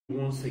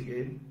Once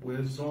again, we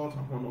exalt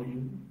and honor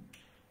you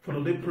for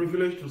the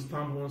privilege to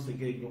stand once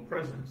again in your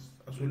presence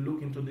as we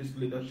look into this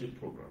leadership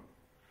program.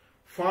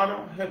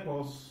 Father, help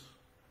us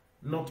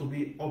not to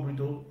be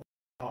idle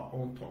of our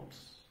own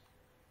thoughts,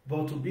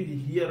 but to be the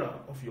hearer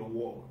of your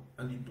word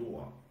and the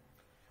doer.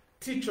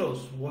 Teach us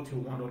what you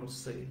want us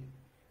to say.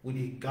 With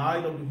the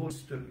guide of the Holy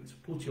Spirit,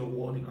 put your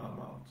word in our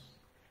mouths.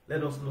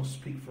 Let us not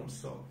speak from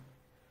self,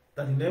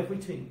 that in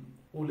everything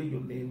only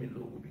your name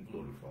alone will be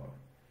glorified.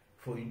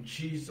 For in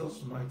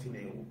Jesus' mighty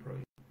name we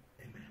pray.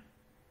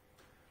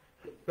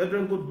 Amen.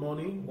 Brethren, good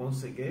morning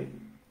once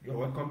again. You are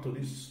welcome to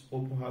this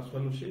Open Heart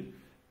Fellowship.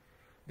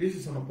 This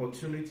is an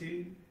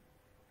opportunity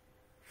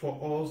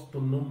for us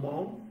to know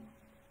more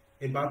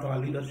about our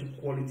leadership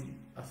quality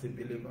as a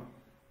believer.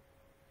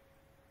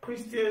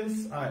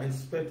 Christians are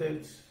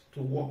expected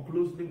to work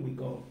closely with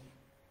God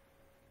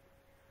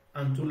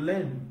and to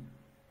learn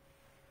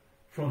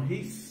from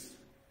His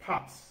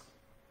paths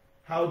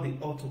how they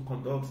ought to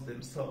conduct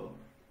themselves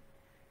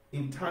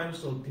in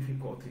times of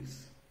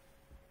difficulties.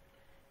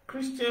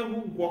 Christians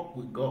who walk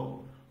with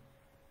God,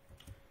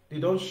 they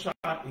don't shy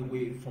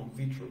away from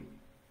victory.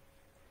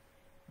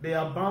 They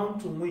are bound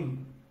to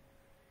win,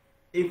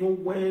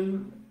 even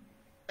when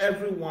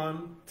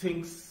everyone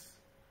thinks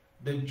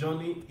the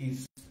journey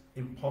is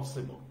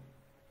impossible.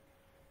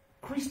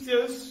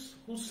 Christians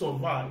who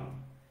survive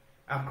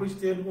are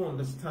Christians who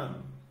understand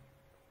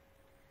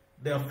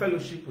their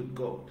fellowship with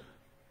God,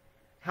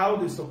 how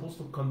they're supposed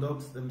to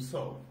conduct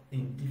themselves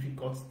in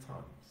difficult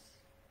times.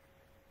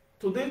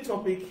 Today's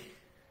topic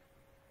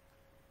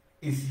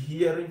is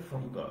hearing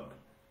from God.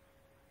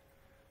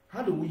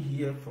 How do we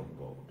hear from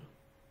God?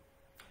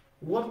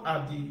 What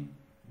are the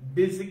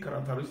basic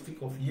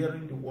characteristics of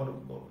hearing the word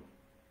of God?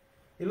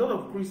 A lot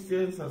of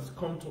Christians has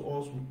come to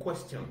us with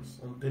questions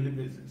on a daily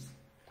basis.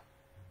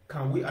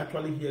 Can we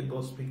actually hear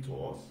God speak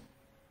to us?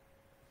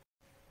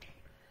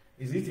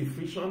 Is it a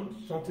vision,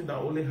 something that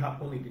only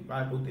happened in the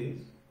Bible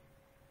days?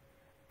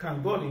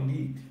 Can God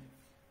indeed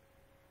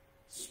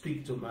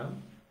speak to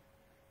man?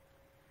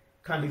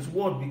 Can His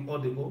word be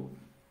audible?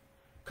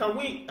 Can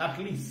we at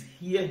least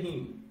hear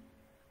Him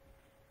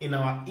in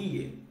our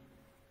ear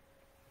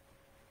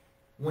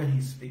when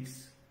He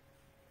speaks?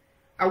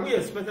 Are we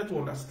expected to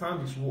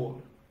understand His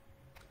word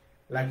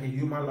like a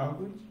human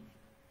language?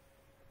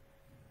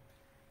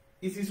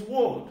 Is His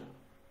word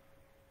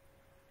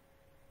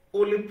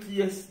only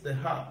pierce the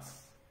heart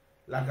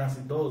like as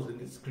it does in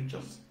the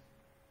scriptures?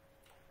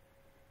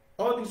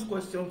 All these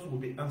questions will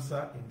be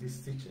answered in this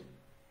teaching.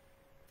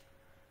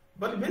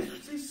 But the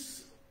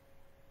basis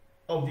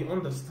of the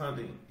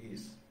understanding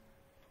is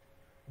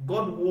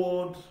God's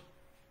word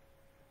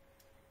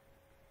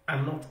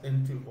are not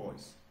empty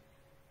voice.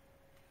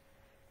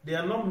 They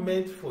are not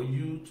meant for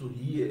you to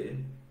hear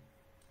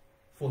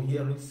for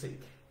hearing's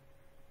sake.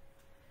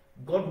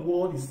 God's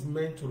word is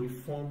meant to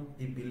reform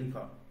a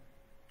believer,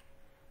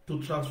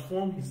 to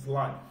transform his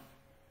life,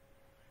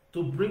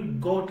 to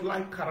bring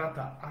God-like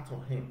character out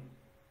of him.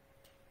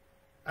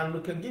 And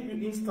we can give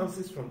you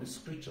instances from the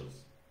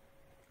scriptures.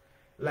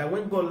 Like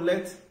when God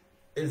led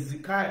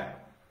Ezekiel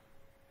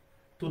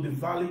to the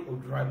valley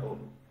of dry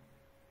bone.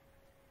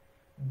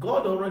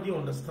 God already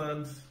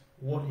understands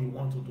what He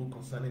wants to do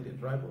concerning the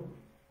dry bone.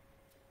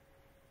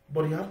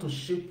 But He has to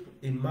shape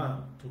a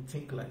man to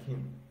think like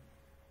Him.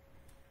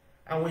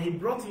 And when He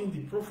brought in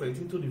the prophet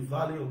into the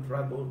valley of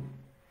dry bone,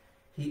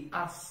 He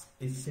asked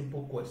a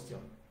simple question.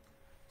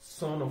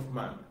 Son of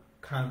man,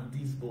 can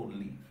this bone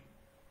live?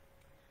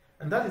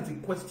 And that is the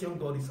question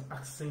God is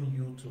asking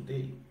you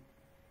today.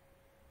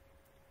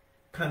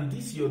 Can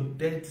this your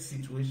dead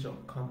situation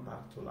come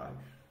back to life?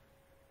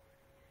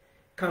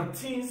 Can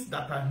things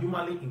that are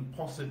humanly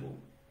impossible,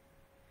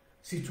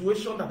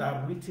 situations that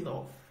are written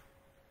off,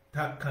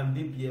 can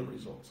they be a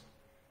result?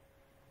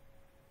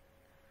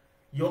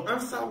 Your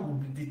answer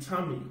will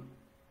determine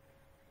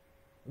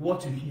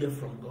what you hear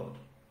from God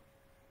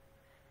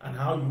and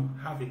how you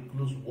have a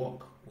close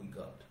walk with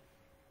God.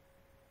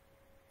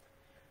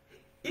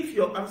 If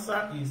your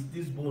answer is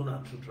this bone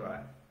are too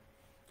dry,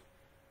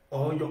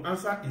 or your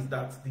answer is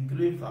that the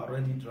grave are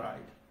already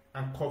dried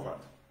and covered,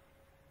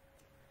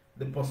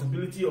 the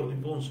possibility of the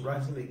bones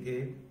rising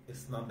again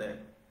is not there.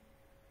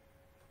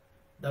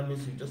 That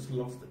means you just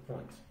lost the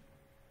point.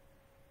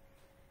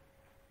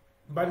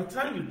 By the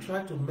time you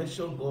try to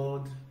measure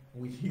God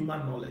with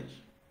human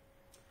knowledge,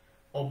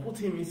 or put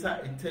Him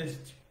inside a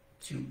test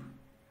tube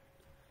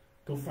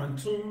to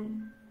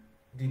fine-tune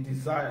the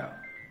desire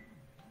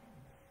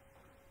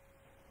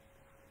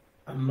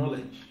and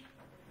knowledge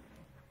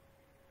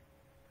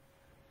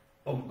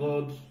of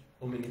God's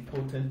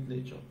omnipotent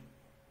nature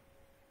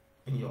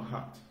in your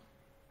heart,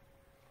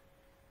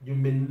 you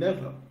may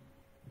never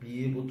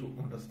be able to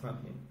understand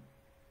Him.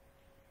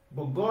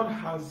 But God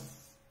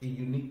has a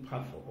unique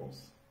path for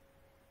us.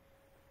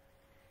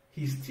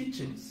 His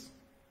teachings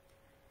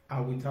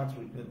are without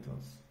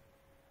repentance.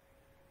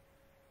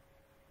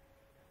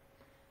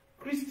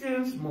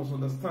 Christians must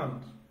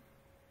understand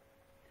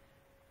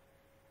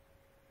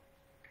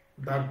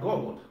that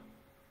God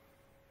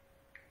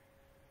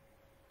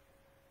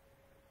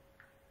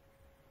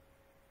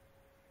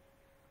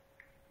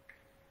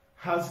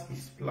has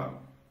his plan.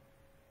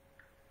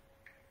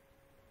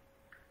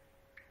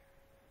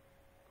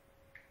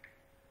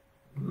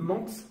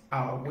 Not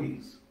our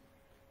ways,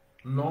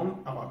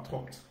 none our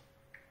thoughts.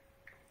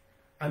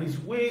 And his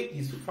way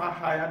is far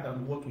higher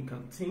than what we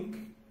can think,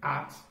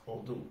 act,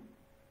 or do.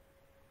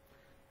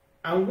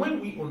 And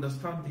when we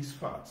understand these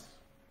facts,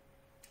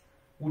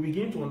 we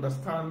begin to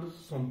understand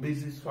some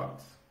basic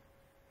facts.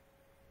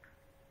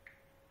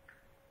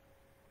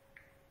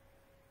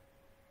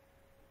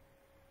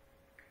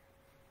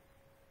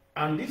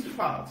 And these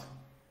facts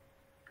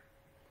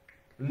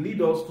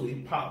lead us to a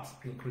path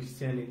in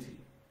Christianity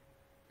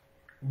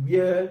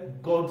where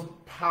God's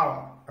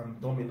power and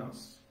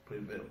dominance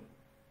prevail.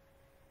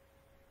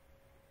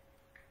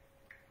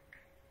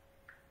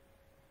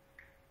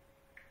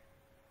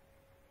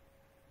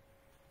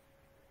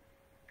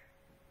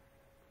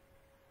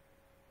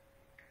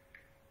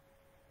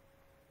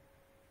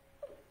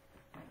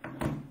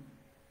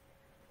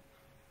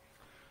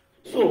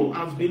 So,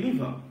 as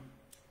believers,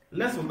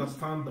 let's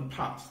understand the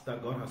path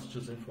that God has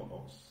chosen for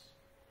us.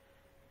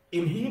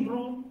 In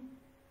Hebrew,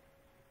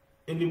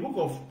 in the book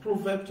of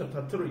Proverbs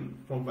chapter 3,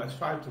 from verse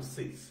 5 to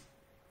 6,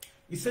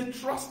 it said,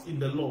 trust in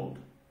the Lord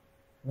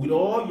with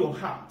all your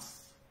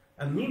hearts,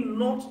 and lean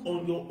not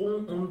on your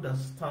own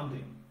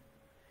understanding.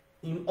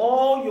 In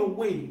all your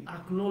way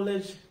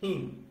acknowledge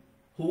him,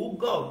 who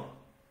God,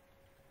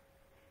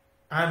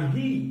 and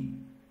he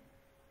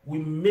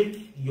will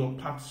make your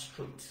path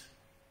straight.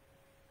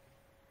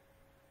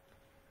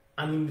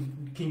 And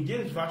in the King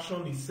James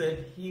Version, it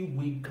said, he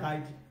will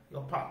guide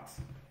your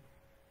path.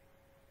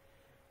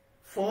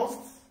 First,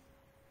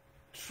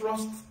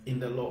 trust in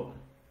the Lord.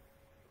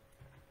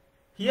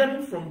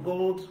 Hearing from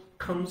God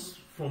comes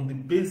from the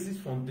basic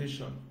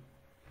foundation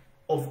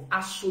of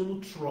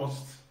absolute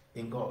trust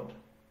in God.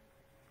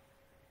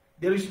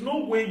 There is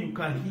no way you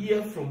can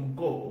hear from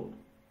God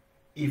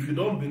if you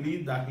don't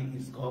believe that he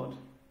is God.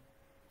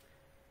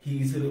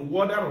 He is a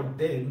rewarder of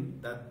them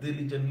that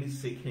diligently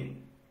seek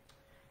him.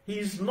 He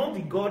is not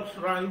the God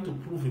trying to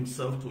prove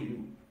himself to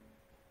you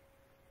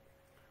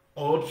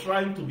or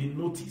trying to be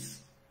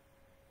noticed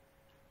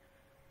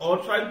or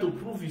trying to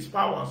prove his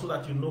power so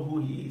that you know who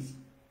he is.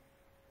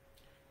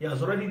 He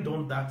has already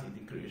done that in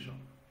the creation.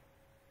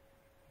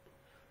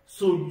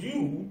 So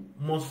you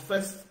must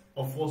first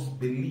of all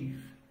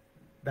believe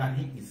that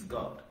he is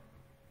God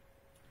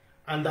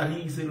and that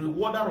he is a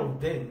rewarder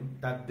of them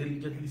that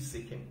diligently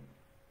seek him,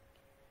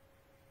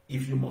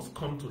 if you must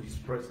come to his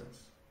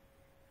presence.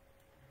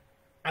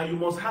 And you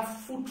must have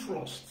full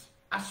trust,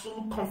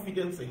 absolute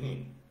confidence in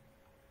him.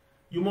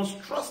 You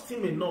must trust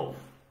him enough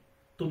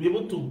to be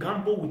able to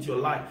gamble with your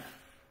life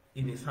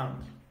in his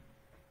hand.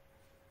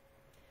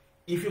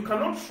 If you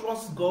cannot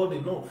trust God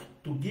enough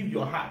to give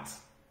your heart,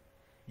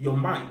 your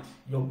mind,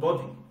 your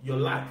body, your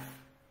life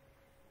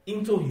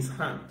into his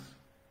hand,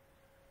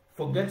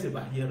 forget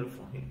about hearing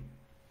from him.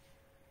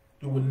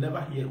 You will never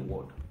hear a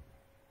word.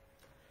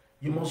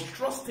 You must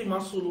trust him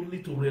absolutely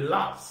to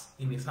relax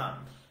in his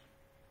hand.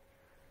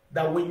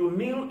 That when you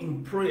kneel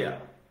in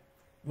prayer,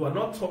 you are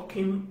not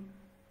talking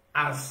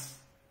as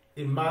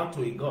a man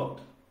to a God.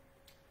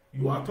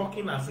 You are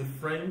talking as a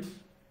friend,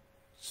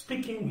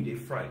 speaking with a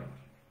friend.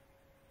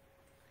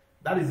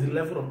 That is the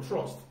level of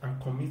trust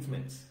and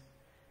commitment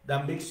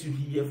that makes you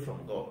hear from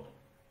God.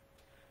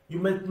 You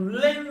must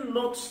learn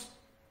not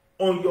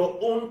on your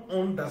own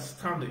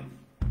understanding.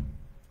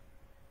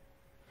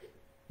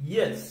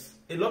 Yes,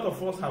 a lot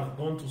of us have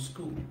gone to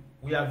school.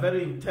 We are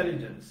very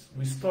intelligent.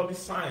 We study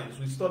science.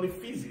 We study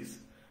physics.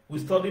 We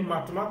study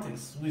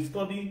mathematics. We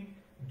study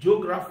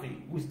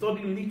geography. We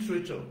study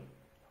literature.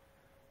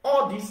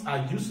 All these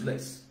are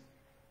useless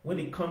when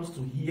it comes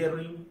to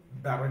hearing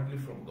directly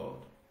from God.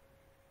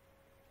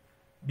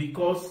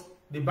 Because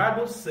the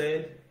Bible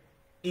said,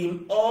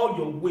 in all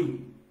your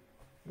way,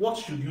 what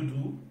should you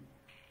do?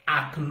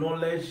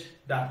 Acknowledge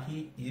that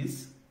he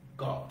is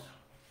God.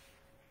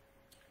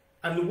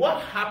 And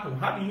what happened?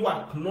 How do you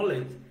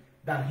acknowledge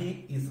that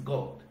he is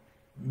God?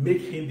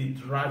 Make him the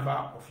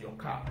driver of your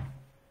car,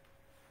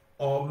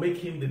 or make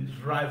him the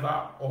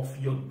driver of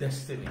your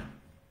destiny.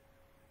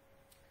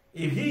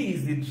 If he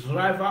is the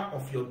driver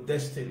of your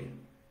destiny,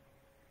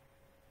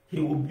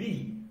 he will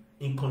be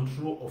in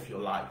control of your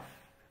life.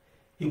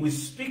 He will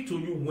speak to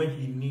you when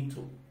he needs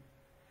to.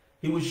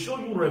 He will show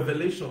you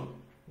revelation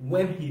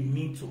when he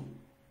needs to.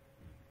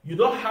 You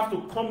don't have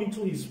to come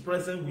into his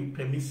presence with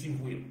permissive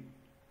will.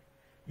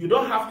 You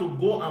don't have to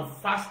go and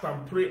fast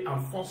and pray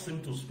and force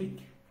him to speak.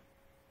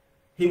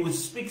 He will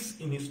speak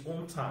in his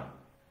own time.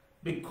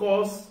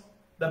 Because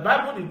the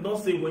Bible did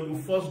not say when you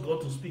force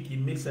God to speak, he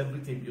makes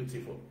everything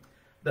beautiful.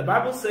 The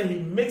Bible says he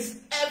makes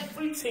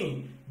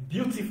everything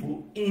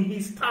beautiful in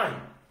his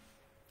time.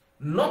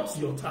 Not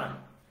your time,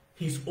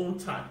 his own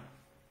time.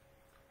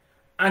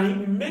 And he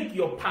will make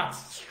your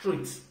path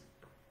straight.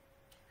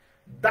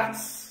 That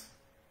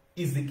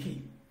is the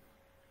key.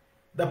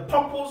 The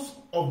purpose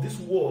of this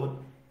word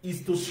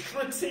is to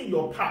straighten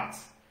your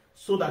path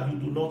so that you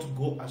do not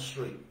go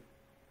astray.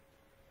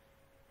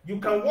 You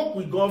can walk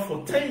with God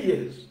for 10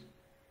 years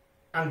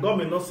and God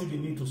may not see the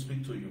need to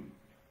speak to you.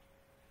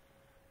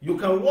 You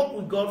can walk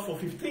with God for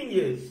 15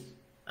 years,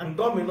 and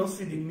God may not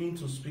see the need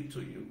to speak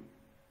to you.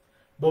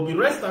 But be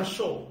rest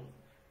assured,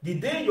 the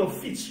day your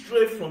feet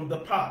stray from the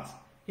path,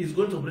 He's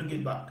going to bring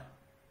it back.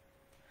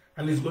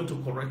 And He's going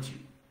to correct you.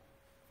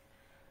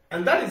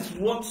 And that is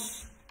what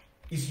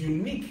is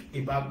unique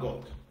about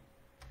God.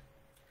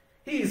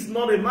 He is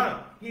not a man.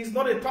 He is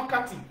not a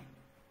talkative.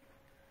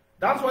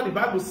 That's why the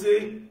Bible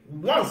says,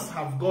 once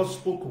have God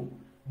spoken,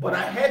 but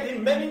I heard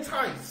Him many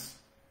times.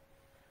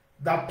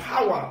 That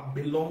power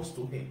belongs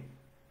to Him.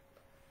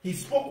 He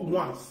spoke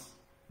once,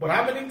 but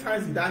how many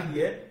times did I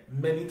hear?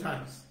 Many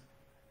times.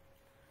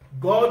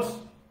 God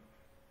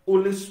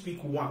only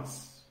speaks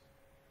once.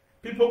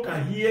 People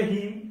can hear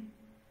Him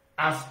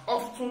as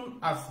often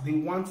as they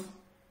want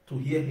to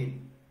hear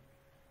Him.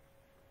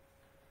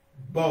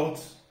 But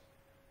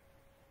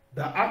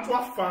the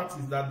actual fact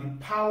is that the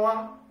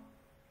power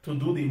to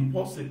do the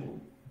impossible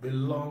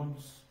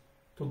belongs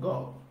to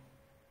God.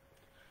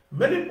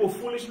 Many people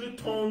foolishly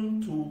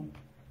turn to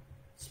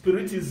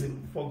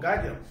Spiritism for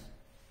guidance,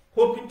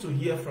 hoping to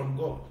hear from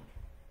God.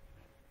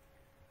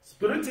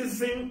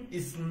 Spiritism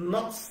is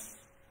not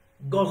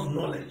God's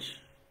knowledge.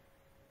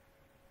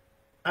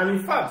 And in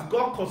fact,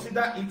 God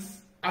considers it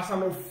as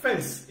an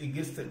offense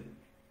against Him.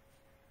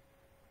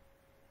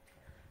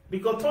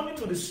 Because turning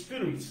to the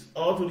spirit,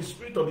 or to the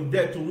spirit of the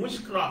dead, to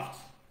witchcraft,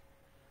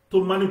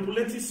 to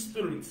manipulative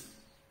spirits,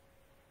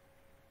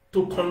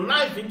 to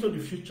connive into the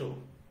future,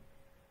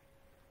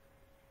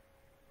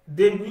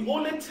 they will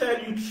only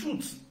tell you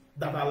truths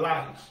that are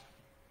lies.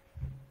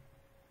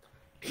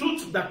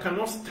 Truths that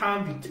cannot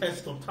stand the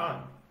test of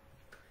time.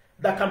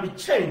 That can be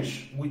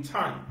changed with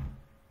time.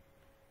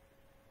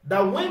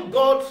 That when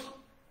God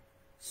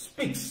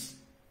speaks,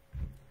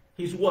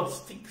 His word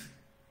sticks.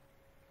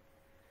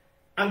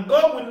 And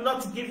God will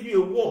not give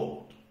you a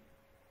word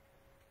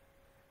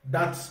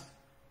that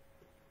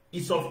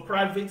is of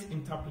private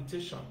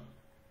interpretation.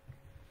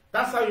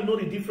 That's how you know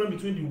the difference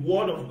between the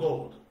word of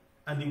God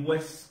and the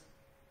words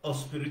of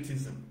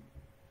Spiritism.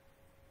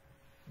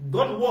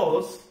 God's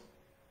words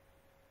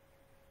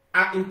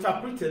are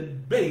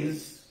interpreted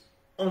based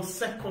on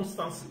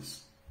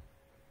circumstances.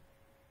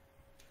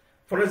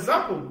 For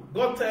example,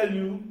 God tells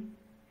you,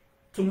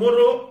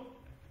 tomorrow,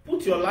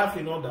 put your life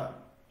in order,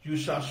 you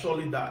shall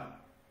surely die.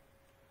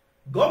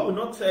 God will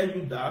not tell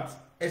you that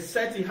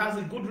except He has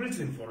a good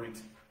reason for it.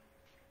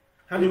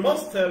 And He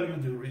must tell you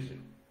the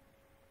reason.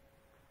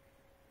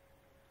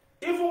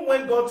 Even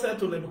when God said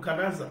to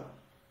Nebuchadnezzar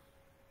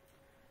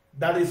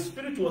that a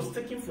spirit was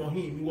taken from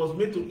him, he was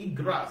made to eat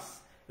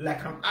grass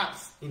like an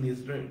ass in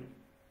his dream.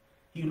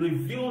 He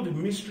revealed the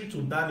mystery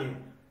to Daniel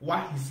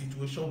why his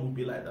situation would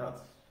be like that.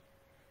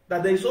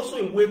 That there is also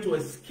a way to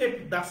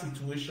escape that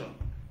situation.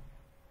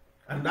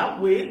 And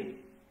that way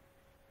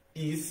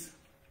is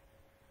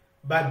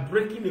by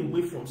breaking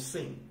away from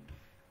sin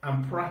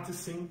and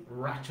practicing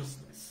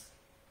righteousness.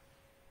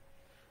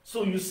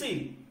 So you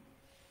see,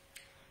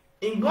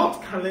 in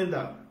God's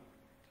calendar,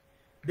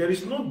 there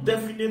is no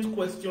definite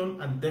question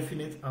and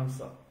definite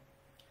answer.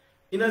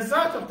 In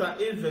Isaiah chapter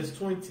 8 verse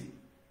 20,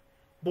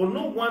 but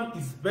no one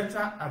is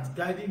better at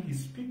guiding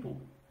his people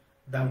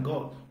than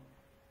God.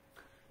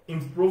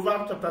 In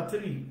Proverbs chapter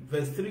 3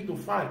 verse 3 to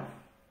 5,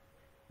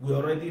 we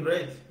already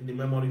read in the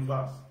memory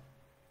verse.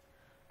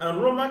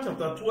 And Romans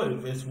chapter 12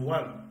 verse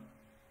 1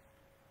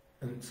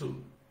 and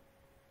 2.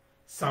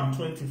 Psalm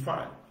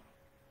 25,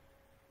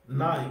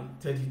 9,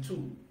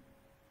 32,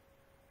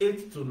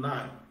 8 to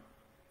 9,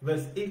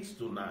 verse 8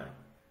 to 9,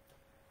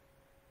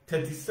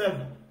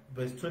 37,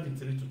 verse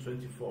 23 to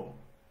 24,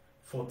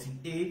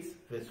 48,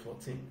 verse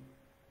 14.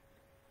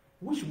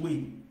 Which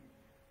way?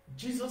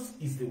 Jesus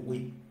is the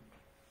way.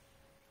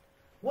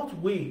 What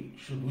way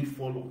should we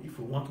follow if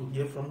we want to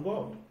hear from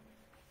God?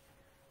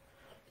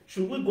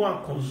 Should we go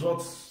and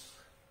consult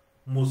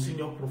most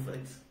senior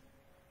prophets?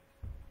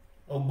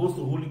 Or go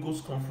to Holy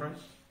Ghost conference?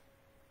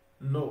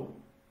 No,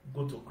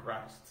 go to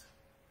Christ.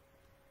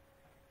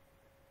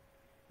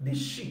 The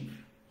sheep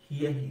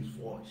hear His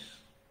voice.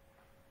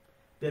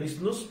 There is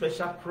no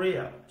special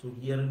prayer to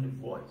hearing the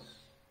voice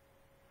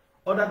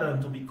other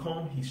than to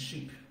become His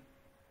sheep.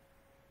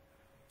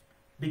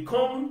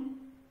 Become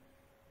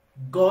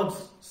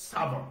God's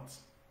servant,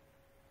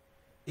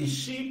 a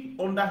sheep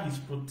under His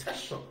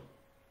protection.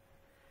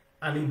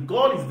 And if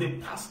God is the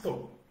pastor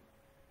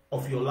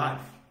of your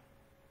life,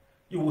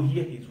 you will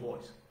hear His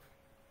voice.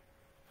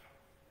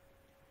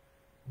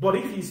 But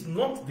if He's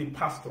not the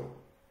pastor,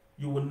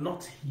 you will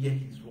not hear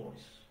His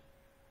voice.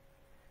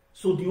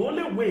 So the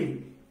only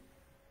way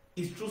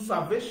is through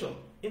salvation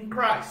in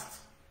Christ.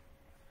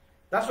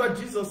 That's why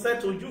Jesus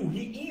said to you,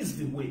 He is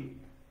the way.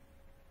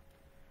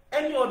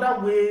 Any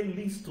other way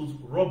leads to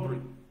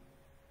robbery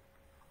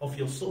of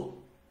your soul.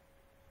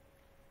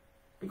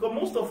 Because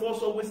most of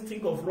us always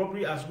think of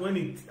robbery as when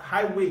it's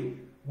highway,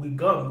 we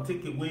go and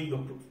take away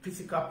your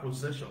physical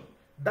possession.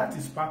 That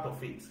is part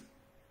of it.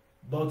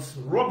 But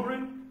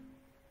robbery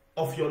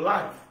of your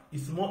life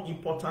is more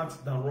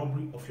important than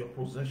robbery of your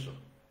possession.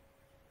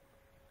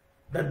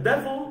 The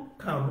devil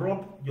can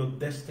rob your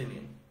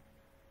destiny,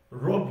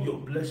 rob your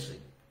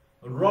blessing,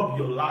 rob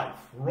your life,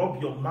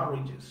 rob your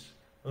marriages,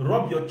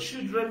 rob your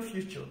children's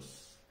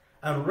futures,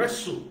 and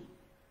wrestle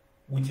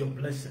with your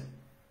blessing.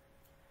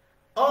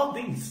 All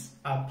these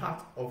are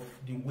part of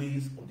the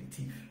ways of the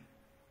thief.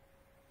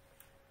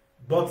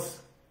 But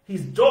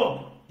his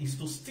job is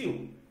to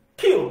steal,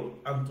 kill,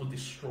 and to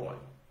destroy.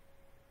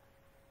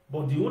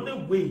 But the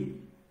only way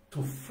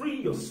to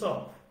free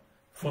yourself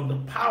from the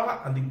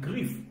power and the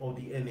grief of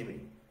the enemy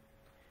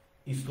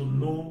is to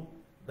know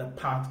the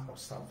path of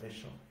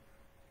salvation.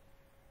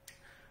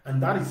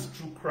 And that is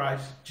through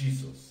Christ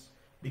Jesus.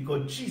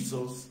 Because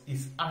Jesus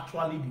is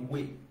actually the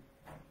way.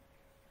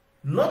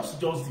 Not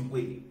just the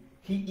way.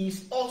 He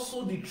is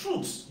also the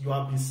truth you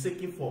have been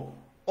seeking for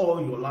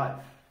all your life.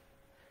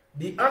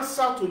 The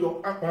answer to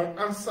your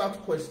unanswered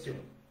question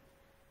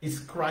is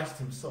Christ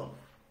himself.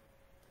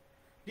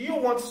 Do you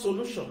want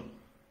solution?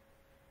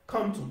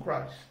 Come to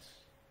Christ.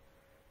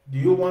 Do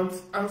you want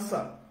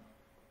answer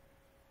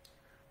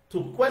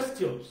to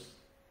questions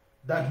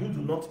that you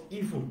do not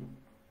even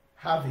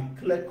have a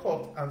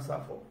clear-cut answer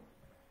for?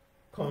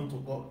 Come to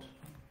God.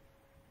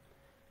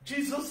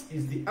 Jesus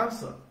is the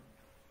answer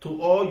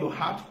to all your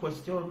heart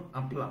question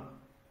and plan.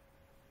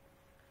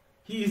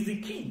 He is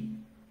the key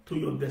to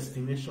your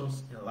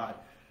destinations in life.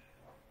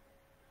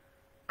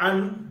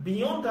 And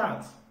beyond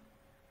that,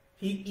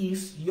 he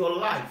is your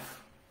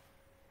life.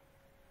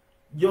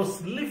 Your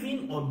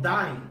living or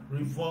dying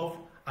revolve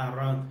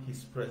around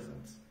his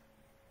presence.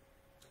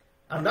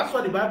 And that's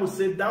why the Bible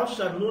says, thou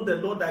shalt know the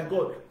Lord thy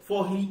God,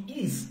 for he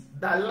is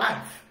thy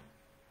life.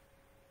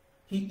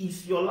 He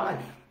is your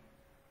life.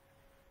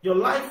 Your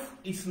life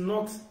is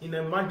not in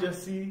an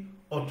emergency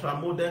or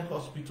ultra-modern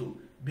hospital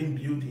being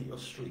built in your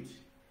street.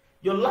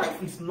 Your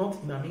life is not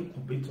in an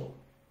incubator.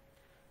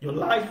 Your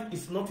life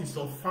is not in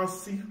some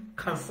fancy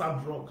cancer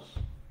drugs.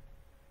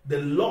 The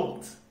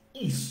Lord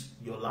is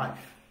your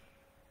life.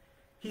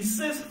 He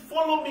says,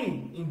 follow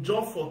me in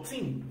John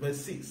 14,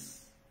 verse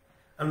 6.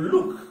 And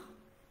Luke,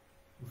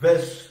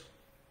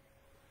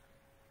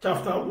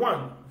 chapter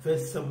 1,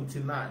 verse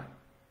 79.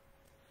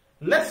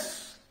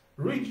 Let's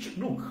read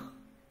Luke,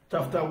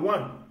 chapter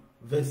 1,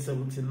 verse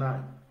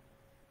 79.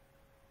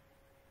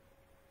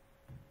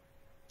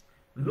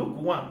 Luke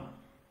 1,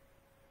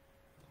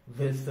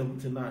 verse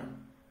 79.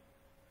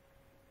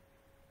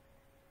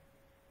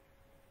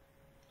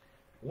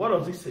 What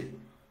does it say?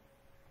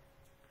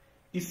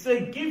 It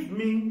said, give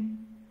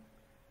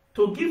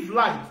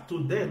light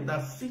to them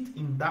that sit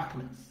in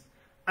darkness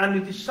and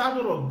in the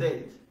shadow of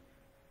death,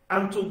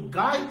 and to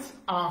guide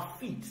our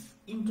feet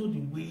into the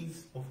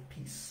ways of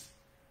peace.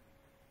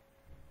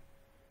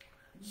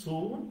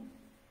 So,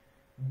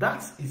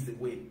 that is the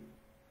way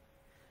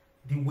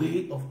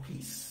of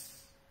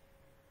peace.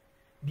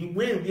 The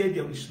way where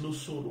there is no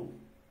sorrow.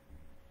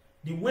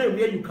 The way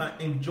where you can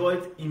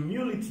enjoy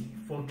immunity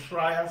from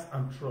trials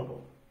and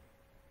trouble.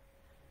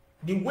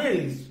 The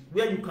ways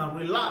where you can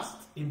relax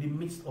in the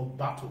midst of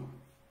battle.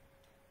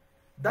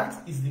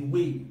 That is the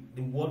way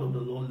the word of the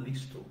Lord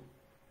leads to.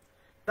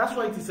 That's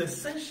why it is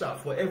essential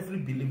for every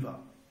believer,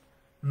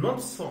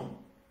 not some,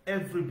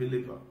 every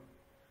believer,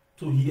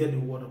 to hear the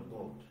word of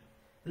God.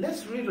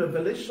 Let's read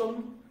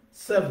Revelation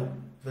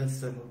 7, verse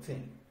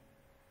 17.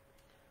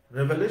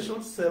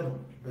 Revelation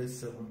 7, verse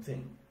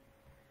 17.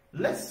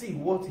 Let's see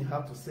what he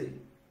has to say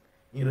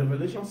in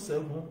Revelation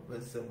 7,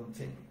 verse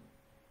 17.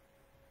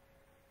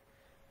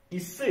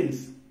 It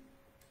says,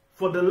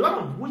 for the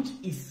Lamb which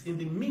is in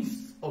the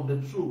midst of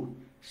the throne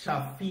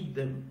shall feed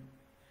them,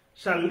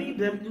 shall lead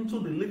them into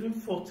the living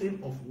fountain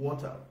of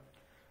water,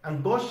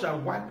 and God shall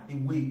wipe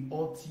away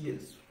all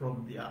tears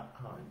from their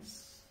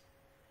eyes.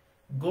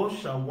 God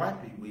shall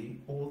wipe away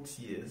all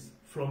tears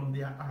from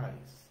their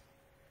eyes.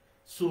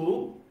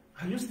 So,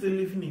 are you still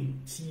living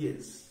in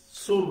tears,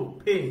 sorrow,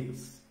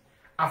 pains,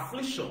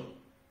 affliction?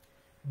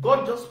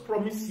 God just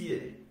promised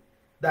here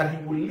that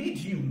he will lead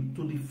you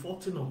to the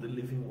fountain of the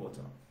living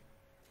water,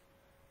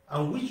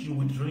 and which you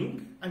will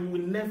drink and you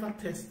will never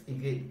thirst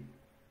again.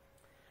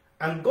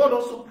 And God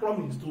also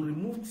promised to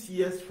remove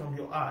tears from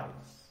your eyes,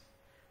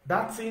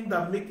 that thing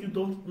that make you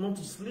don't want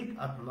to sleep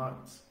at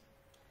night,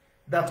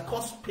 that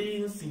cause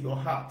pains in your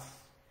heart,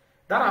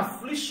 that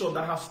affliction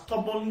that has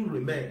stubbornly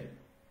remained.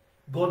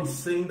 God is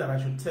saying that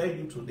I should tell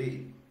you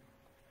today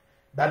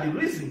that the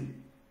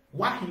reason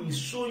why he is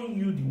showing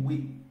you the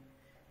way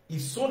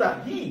is so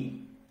that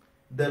he,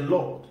 the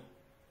Lord,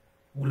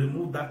 will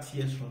remove that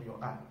tears from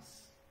your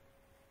eyes.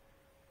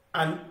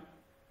 And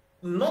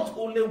not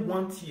only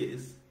one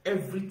tears,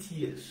 every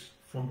tears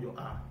from your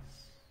eyes.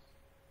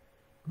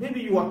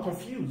 Maybe you are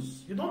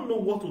confused. You don't know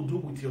what to do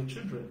with your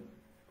children,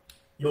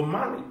 your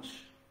marriage.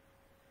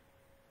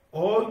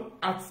 Or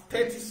at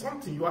 30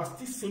 something, you are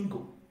still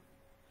single.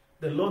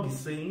 The Lord is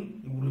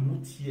saying he will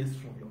remove tears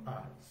from your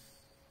eyes.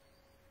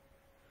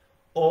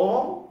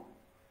 Or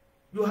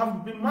you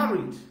have been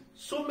married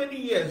so many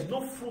years, no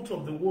fruit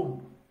of the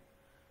womb.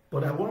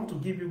 But I want to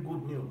give you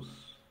good news.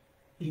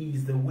 He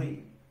is the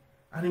way.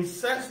 And he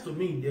says to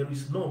me, there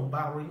is no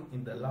barren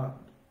in the land.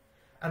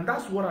 And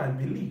that's what I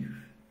believe.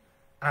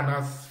 And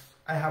as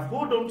I have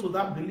held on to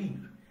that belief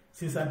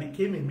since I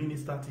became a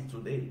minister till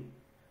today,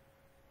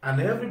 and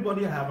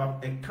everybody I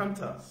have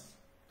encounters,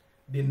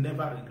 they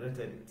never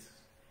regretted it,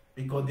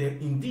 because there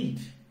indeed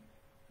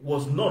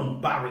was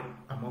none barren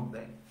among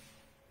them.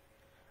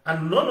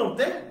 And none of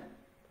them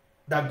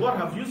that God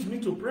have used me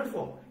to pray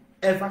for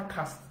ever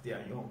cast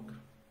their young.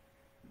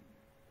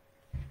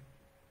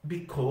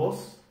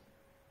 Because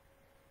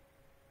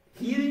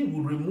healing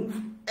will remove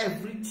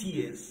every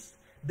tears.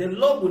 The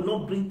Lord will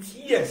not bring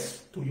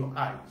tears to your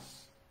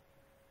eyes.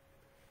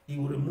 He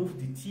will remove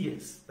the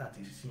tears that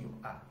is in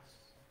your eyes.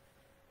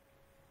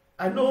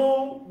 I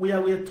know we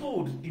are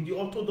told in the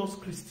Orthodox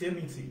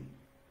Christianity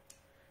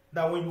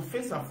that when you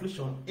face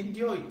affliction,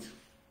 endure it.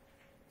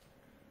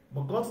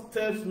 But God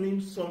tells me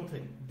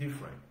something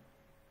different.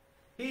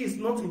 He is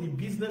not in the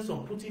business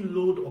of putting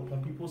load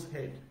upon people's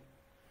head,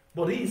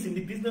 but He is in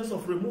the business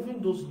of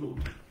removing those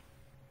loads.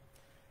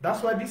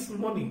 That's why this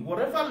morning,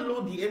 whatever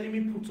load the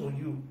enemy puts on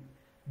you,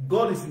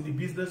 God is in the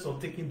business of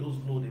taking those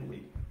loads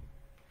away.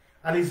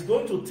 And He's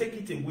going to take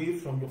it away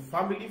from your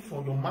family,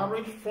 from your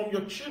marriage, from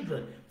your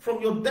children,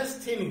 from your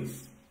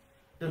destinies.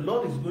 The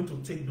Lord is going to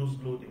take those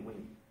loads away.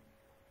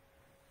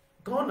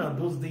 Gone are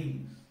those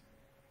days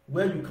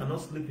where you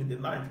cannot sleep in the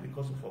night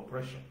because of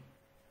oppression.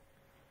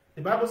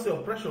 The Bible says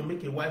oppression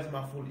make a wise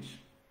man foolish.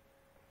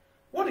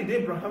 What did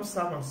Abraham's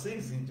servant say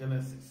in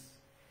Genesis?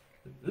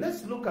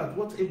 Let's look at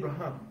what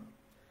Abraham's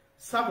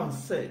servant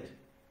said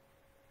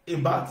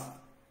about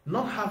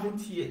not having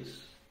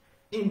tears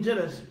in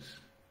Genesis.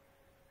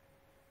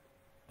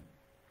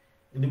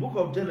 In the book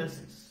of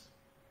Genesis,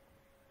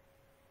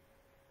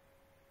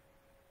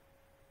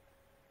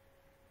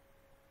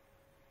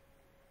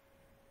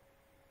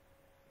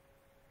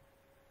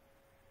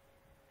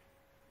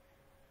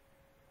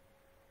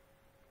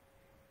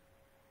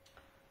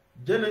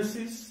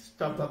 Genesis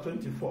chapter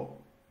 24,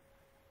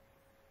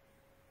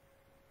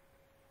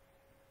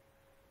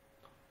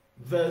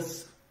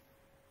 verse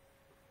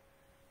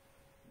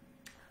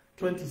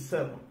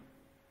 27.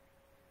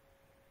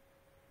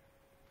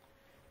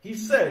 He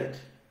said,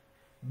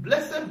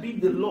 "Blessed be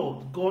the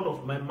Lord God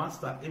of my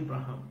master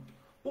Abraham,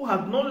 who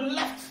hath not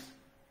left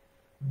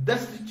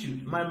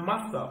destitute my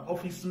master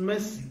of his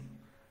mercy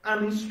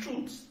and his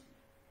truth,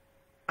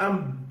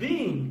 and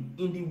being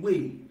in the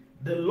way,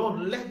 the Lord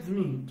led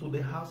me to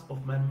the house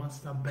of my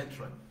master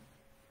Bertrand."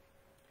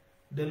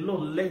 The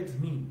Lord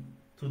led me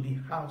to the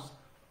house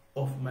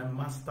of my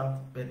master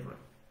Bertrand.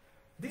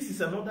 This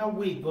is another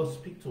way God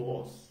speaks to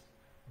us,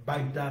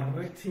 by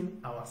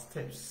directing our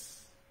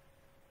steps.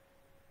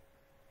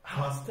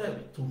 Our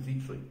step to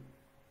victory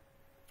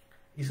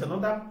is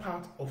another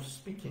part of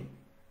speaking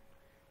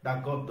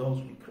that God does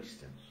with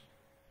Christians.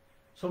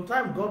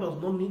 Sometimes God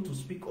does not need to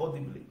speak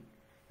audibly.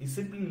 He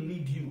simply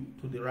leads you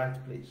to the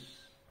right place,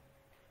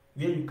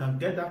 where you can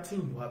get that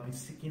thing you have been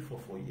seeking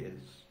for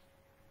years.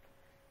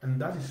 And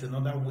that is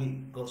another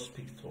way God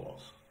speaks to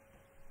us.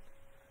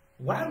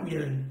 While we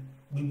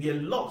were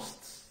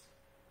lost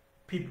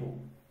people,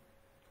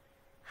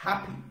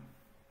 happy,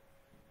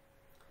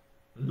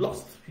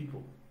 lost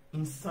people,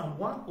 in Psalm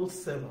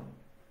 107,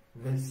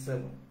 verse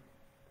 7.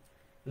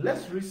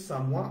 Let's read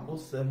Psalm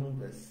 107,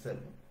 verse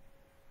 7.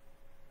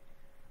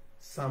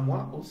 Psalm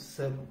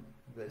 107,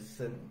 verse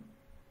 7.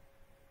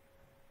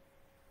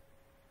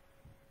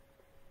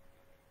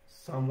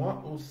 Psalm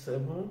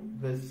 107,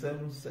 verse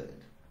 7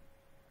 said,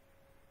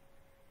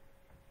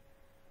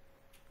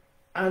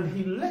 "And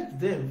He led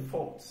them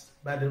forth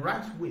by the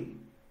right way,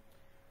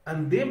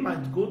 and they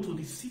might go to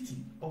the city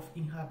of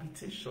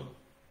inhabitation."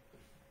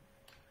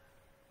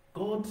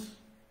 God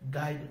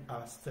guide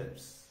our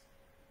steps.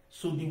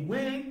 So the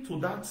way to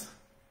that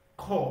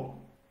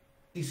call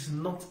is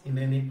not in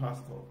any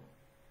pastor.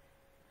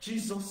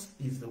 Jesus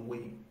is the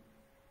way.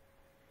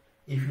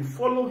 If you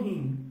follow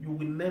Him, you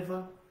will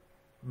never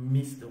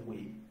miss the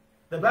way.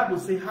 The Bible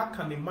says, how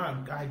can a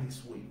man guide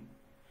his way?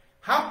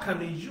 How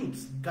can a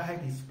youth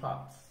guide his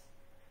path?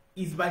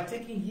 It's by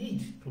taking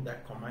heed to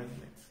that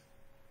commandment.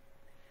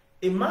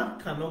 A man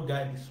cannot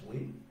guide his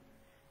way.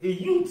 A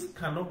youth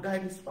cannot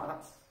guide his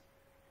path.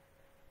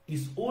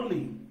 It's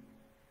only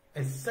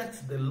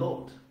except the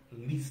Lord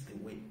leads the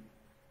way.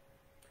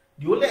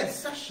 The only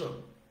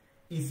exception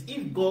is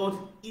if God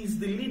is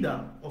the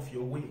leader of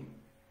your way.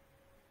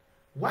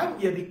 While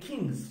we are the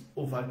kings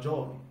over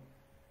joy,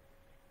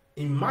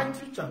 in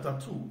Matthew chapter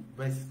 2,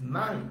 verse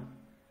 9,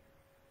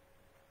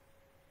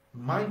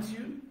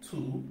 Matthew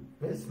 2,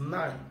 verse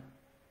 9,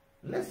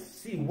 let's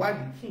see why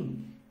the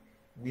king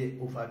were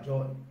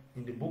overjoyed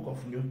in the book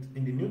of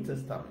in the New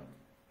Testament.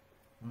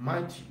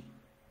 Matthew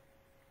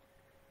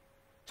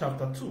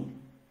chapter 2,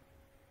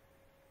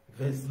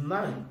 verse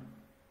 9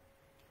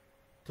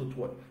 to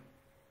 12.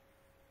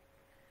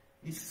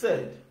 He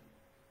said,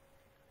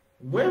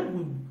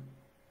 when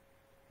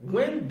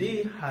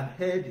they had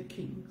heard the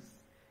kings,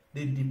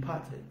 they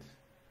departed.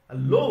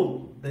 And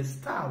lo, the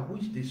star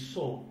which they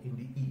saw in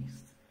the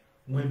east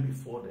went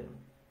before them,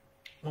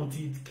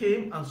 until it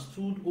came and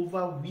stood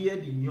over where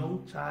the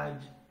young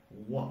child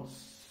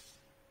was.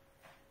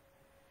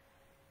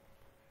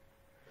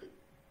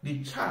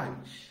 the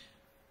charge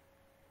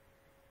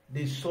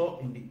they saw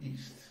in the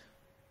east.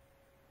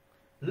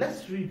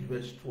 Let's read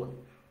verse 12.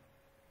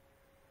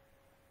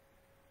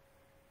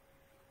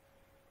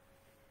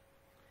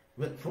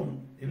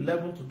 From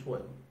 11 to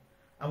 12.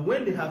 And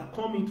when they had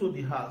come into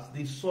the house,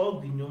 they saw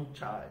the young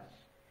child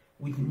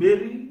with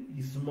Mary,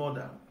 his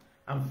mother,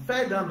 and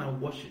fell down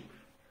and worshipped.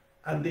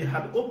 And they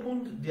had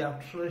opened their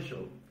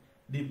treasure.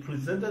 They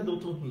presented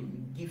unto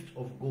him gift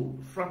of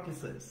gold,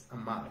 frankincense,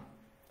 and myrrh.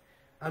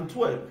 And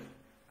 12.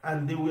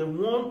 And they were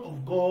warned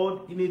of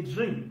God in a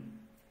dream,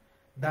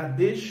 that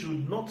they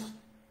should not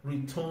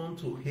return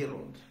to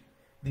Herod.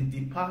 They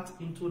depart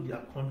into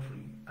their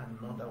country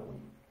another way.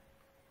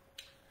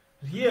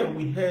 Here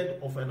we heard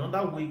of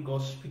another way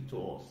God speaks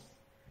to us.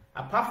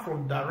 Apart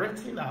from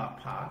directing our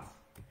path,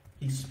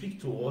 He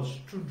speaks to us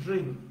through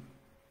dreams.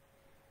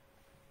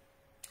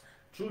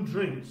 Through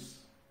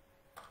dreams.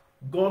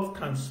 God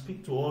can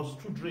speak to us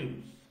through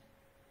dreams.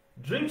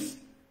 Dreams,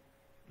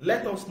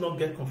 let us not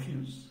get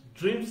confused.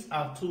 Dreams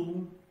are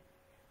two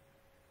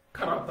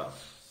characters.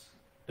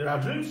 There are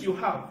dreams you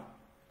have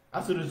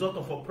as a result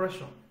of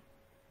oppression.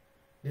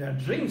 There are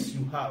dreams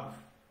you have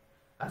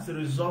as a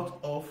result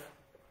of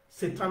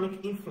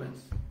satanic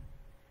influence.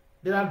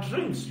 There are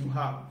dreams you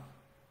have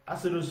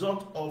as a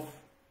result of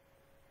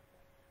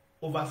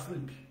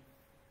oversleep.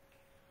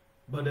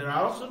 But there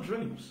are also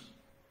dreams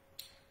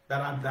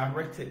that are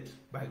directed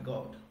by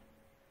God.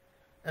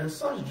 And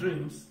such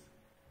dreams,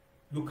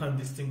 you can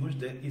distinguish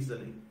them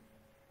easily.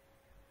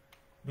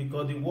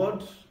 Because the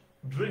word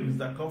dreams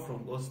that come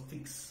from God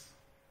sticks.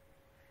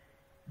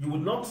 You will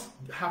not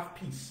have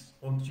peace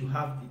until you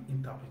have the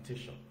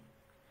interpretation.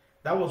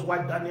 That was why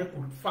Daniel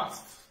could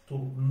fast to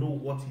know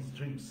what his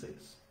dream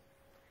says.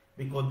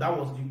 Because that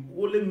was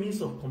the only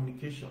means of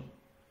communication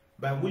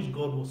by which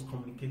God was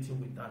communicating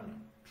with Daniel,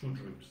 through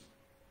dreams.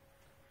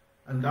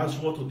 And that's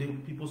what today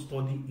people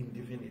study in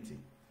divinity.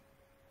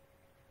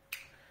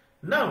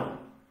 Now,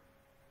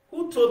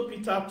 who told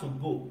Peter to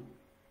go?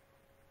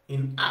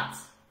 In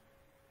Acts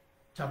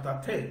chapter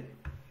 10,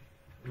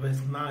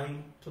 verse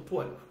 9 to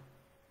 12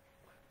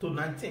 to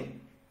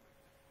 19.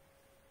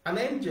 An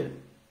angel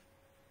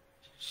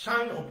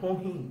shined upon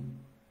him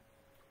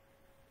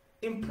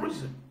in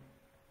prison.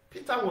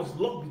 Peter was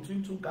locked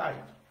between two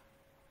guards.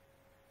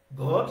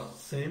 God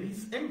sent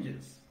his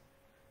angels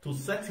to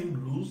set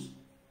him loose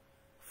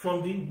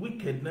from the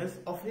wickedness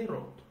of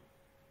Herod,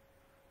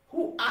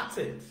 who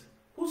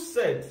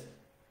said,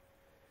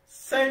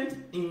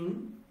 send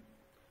in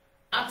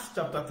Acts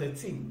chapter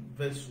 13,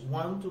 verse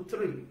 1 to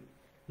 3.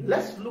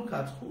 Let's look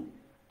at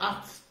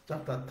Acts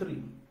chapter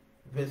 3,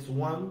 verse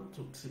 1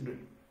 to 3.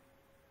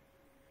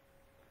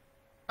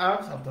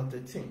 Acts chapter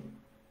 13,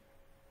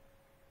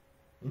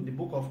 in the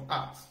book of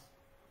Acts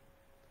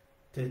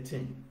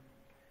 13,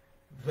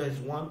 verse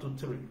 1 to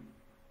 3.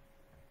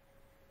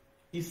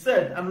 He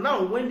said, and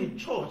now when the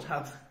church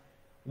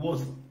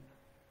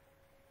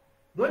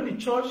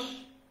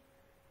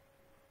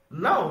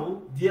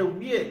now there were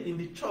in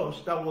the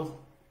church that was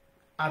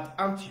at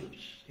Antioch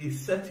a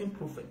certain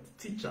prophet,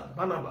 teacher,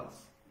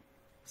 Barnabas,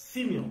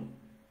 Simeon,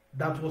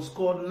 that was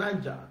called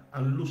Niger,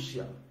 and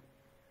Lucia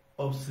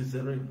of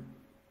Caesarea,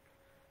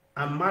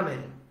 and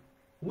Manaen,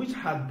 which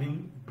had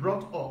been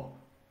brought up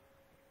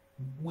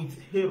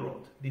with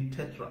Herod the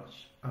Tetrarch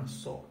and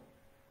Saul.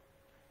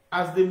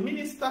 As they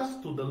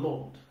ministered to the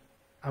Lord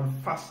and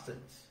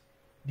fasted,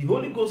 the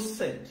Holy Ghost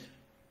said,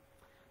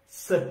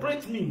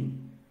 separate me,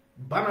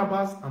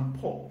 Barnabas and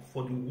Paul,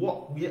 for the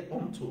work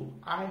whereunto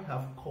I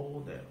have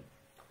called them.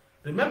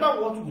 Remember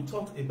what we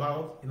talked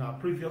about in our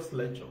previous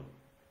lecture.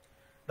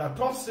 That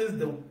thought says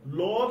the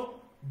Lord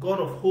God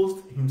of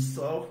hosts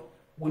himself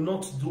will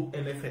not do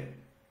anything,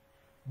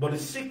 but the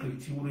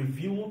secret he will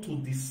reveal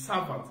to the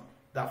servants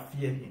that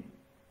fear him.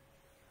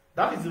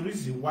 That is the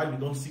reason why we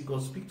don't see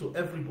God speak to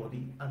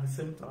everybody at the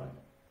same time.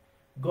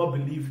 God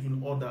believes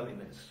in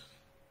orderliness,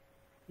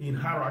 in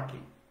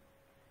hierarchy,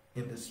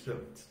 in the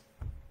spirit.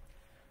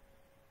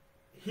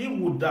 He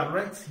would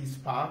direct his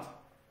path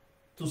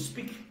to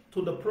speak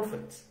to the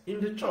prophets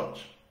in the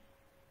church.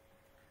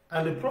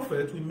 And the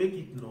prophet will make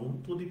it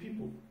known to the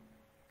people.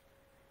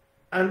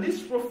 And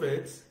these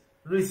prophets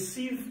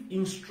receive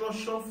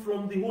instruction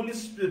from the Holy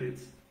Spirit.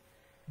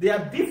 They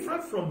are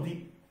different from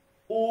the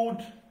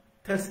Old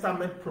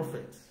Testament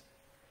prophets.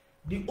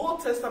 The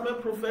Old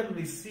Testament prophet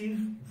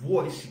received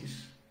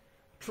voices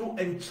through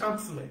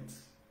enchantment,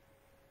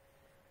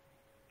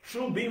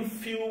 through being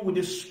filled with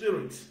the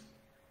Spirit,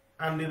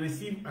 and they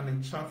receive an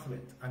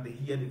enchantment and they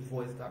hear the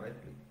voice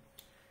directly.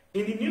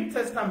 In the New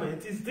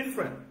Testament, it's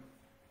different.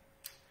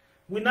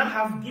 We now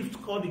have a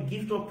gift called the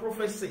gift of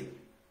prophecy.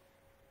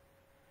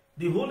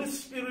 The Holy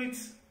Spirit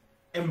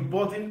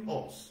embodies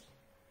us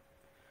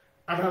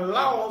and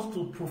allows us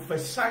to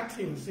prophesy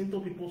things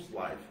into people's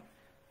life,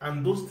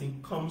 and those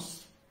things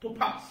comes to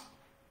pass.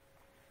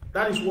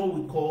 That is what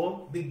we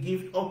call the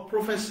gift of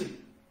prophecy.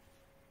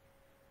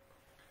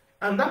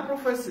 And that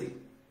prophecy,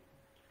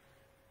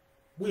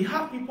 we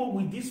have people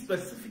with this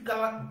specific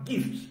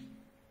gift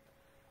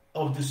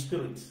of the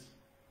Spirit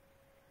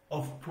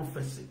of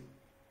prophecy.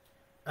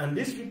 And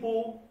these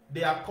people,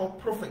 they are called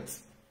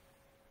prophets.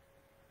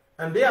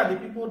 And they are the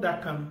people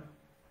that can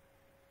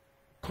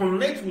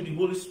connect with the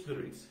Holy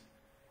Spirit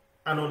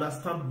and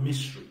understand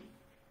mystery.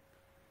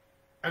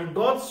 And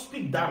God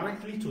speaks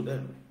directly to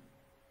them.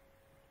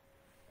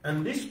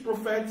 And these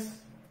prophets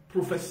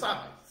prophesy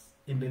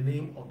in the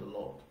name of the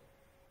Lord.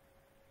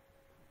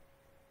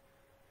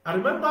 I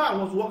remember I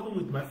was walking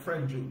with my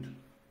friend Jude.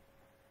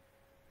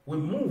 We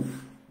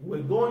were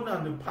going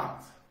on the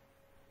path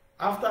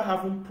after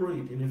having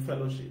prayed in a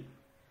fellowship.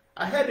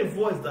 I heard a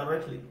voice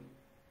directly.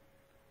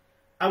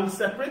 I will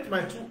separate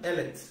my two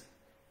elects,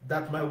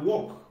 that my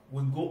walk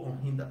will go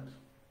unhindered.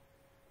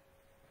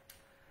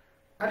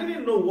 I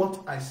didn't know what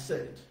I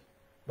said,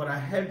 but I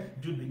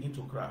heard Jude begin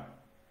to cry.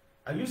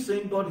 Are you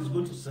saying God is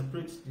going to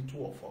separate the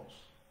two of us?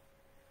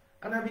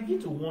 And I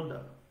begin to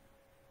wonder,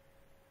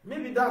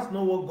 maybe that's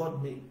not what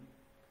God made.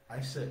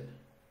 I said,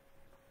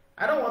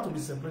 I don't want to be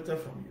separated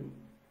from you.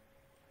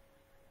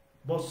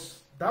 But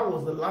that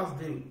was the last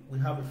day we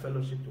have a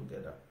fellowship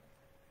together.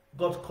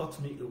 God caught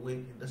me away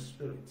in the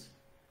spirit.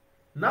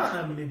 Now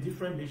I'm in a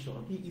different mission.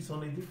 He is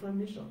on a different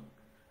mission.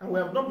 And we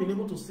have not been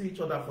able to see each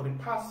other for the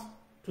past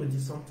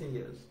 20-something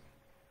years.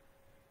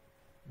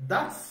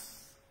 That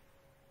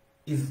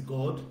is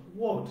God's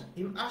word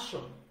in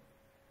action.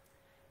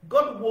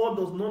 God's word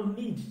does not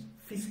need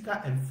physical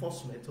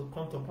enforcement to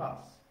come to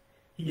pass.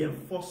 He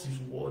enforces his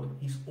word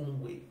his own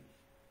way.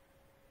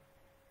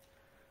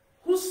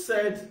 Who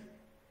said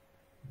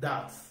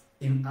that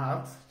in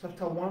Acts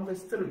chapter 1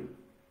 verse 3?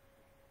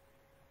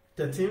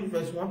 13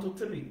 verse 1 to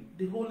 3.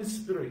 The Holy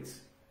Spirit.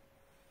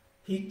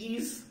 He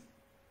is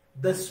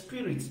the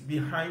spirit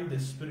behind the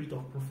spirit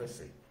of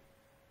prophecy.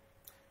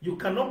 You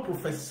cannot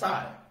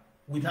prophesy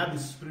without the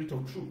spirit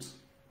of truth.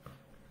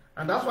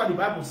 And that's why the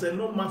Bible said,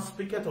 no man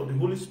speaketh of the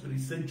Holy Spirit,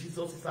 said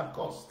Jesus is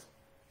accursed.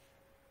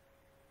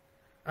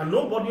 And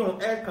nobody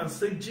on earth can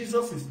say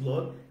Jesus is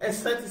Lord,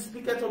 except he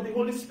speaketh of the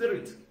Holy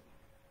Spirit.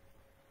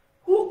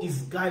 Who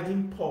is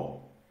guiding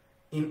Paul?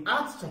 In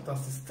Acts chapter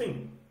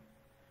 16,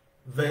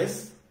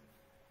 verse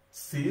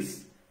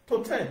 6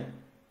 to 10.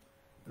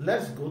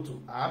 Let's go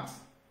to Acts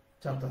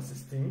chapter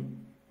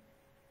 16,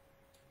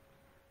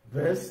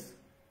 verse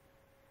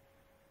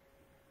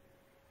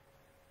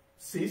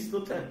 6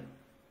 to 10.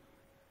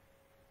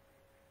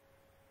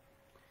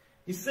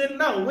 He said,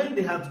 now when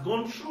they had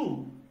gone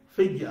through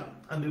Phrygia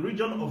and the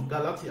region of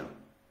Galatia,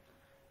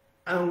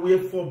 and were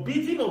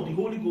forbidden of the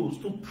Holy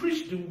Ghost to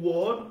preach the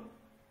word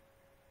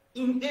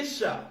in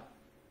Asia,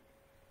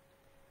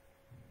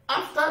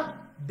 after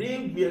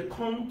they were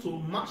come to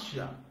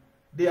Marcia,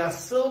 they are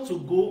sailed to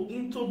go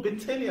into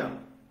Bithynia,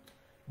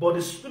 but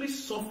the Spirit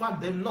suffered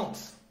them not.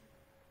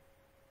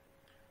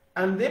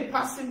 And they,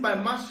 passing by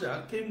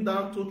Marcia, came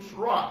down to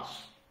Troas.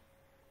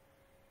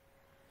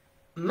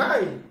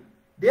 9.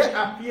 There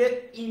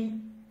appeared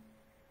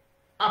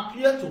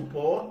to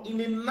Paul in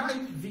a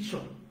night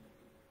vision.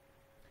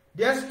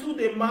 There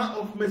stood a man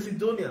of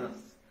Macedonia,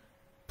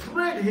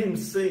 prayed him,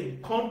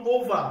 saying, come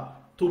over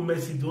to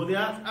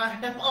Macedonia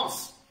and help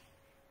us.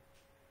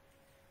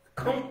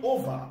 Come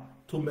over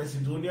to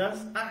Macedonia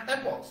and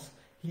help us.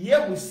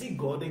 Here we see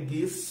God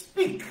again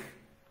speak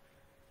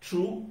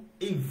through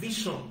a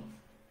vision.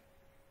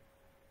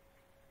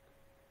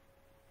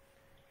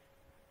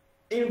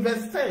 In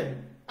verse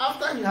 10,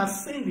 after he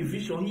has seen the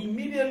vision, he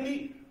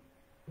immediately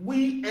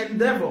we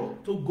endeavor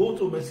to go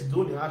to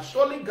Macedonia. I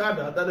surely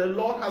gather that the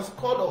Lord has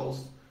called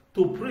us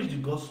to preach the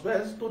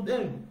gospel to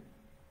them.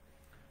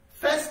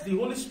 First, the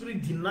Holy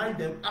Spirit denied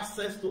them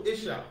access to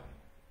Asia.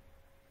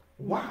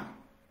 Why?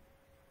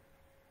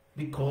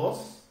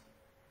 Because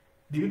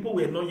the people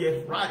were not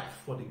yet ripe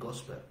for the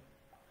gospel.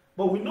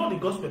 But we know the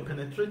gospel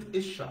penetrates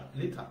Asia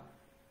later.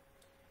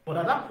 But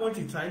at that point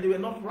in time, they were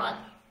not ripe.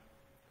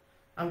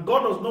 And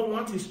God does not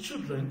want his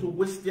children to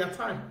waste their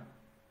time.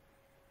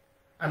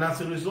 And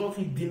as a result,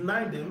 he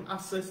denied them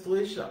access to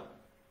Asia.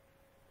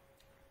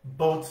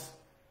 But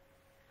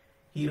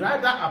he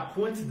rather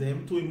appointed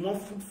them to a more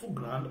fruitful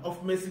ground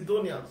of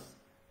Macedonians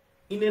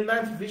in a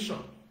night vision.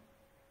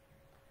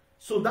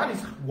 So that is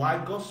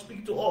why God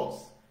speaks to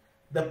us.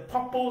 The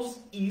purpose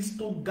is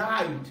to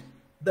guide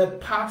the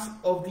path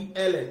of the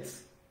elect.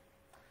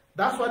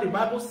 That's why the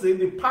Bible says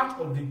the path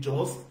of the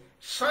just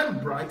shine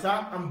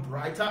brighter and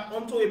brighter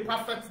unto a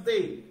perfect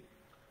day.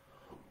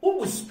 Who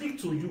will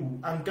speak to you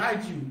and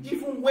guide you,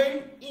 even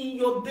when in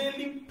your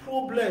daily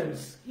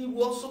problems, he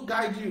will also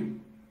guide you.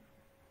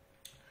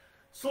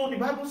 So the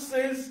Bible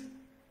says,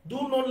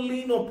 do not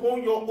lean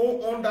upon your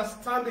own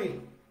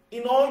understanding.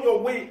 In all your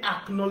way,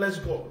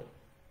 acknowledge God.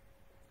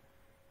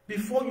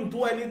 Before you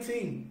do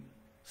anything,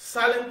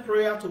 silent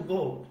prayer to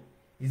God.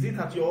 Is it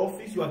at your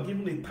office you are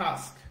given a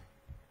task?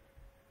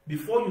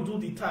 Before you do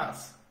the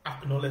task,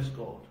 acknowledge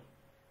God.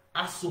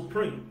 As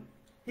supreme,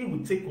 he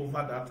will take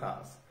over that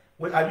task.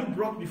 When are you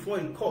brought before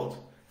a court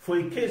for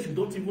a case you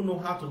don't even know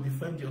how to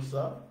defend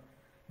yourself?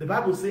 The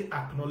Bible says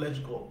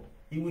acknowledge God.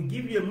 He will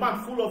give you a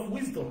man full of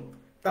wisdom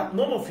that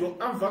none of your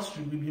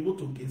adversary will be able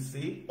to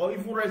gainsay or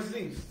even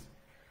resist.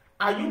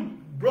 Are you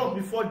brought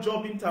before a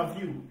job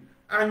interview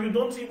and you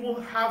don't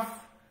even have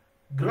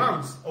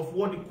grounds of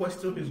what the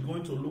question is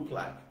going to look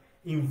like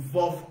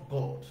involve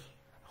God,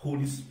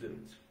 Holy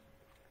Spirit.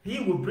 He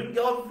will bring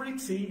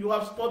everything you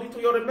have studied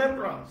to your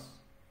remembrance.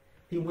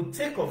 He will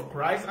take of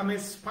Christ and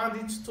expand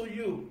it to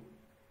you.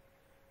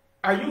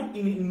 Are you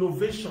in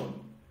innovation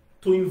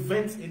to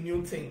invent a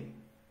new thing?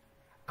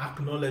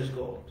 Acknowledge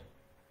God.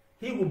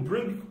 He will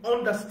bring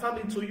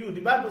understanding to you.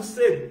 The Bible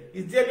said,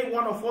 is there any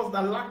one of us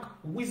that lack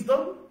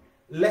wisdom?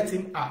 Let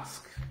him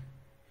ask.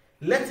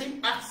 Let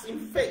him ask in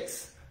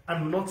faith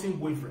and not in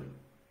wavering.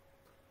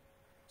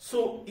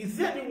 So, is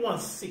there anyone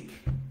sick?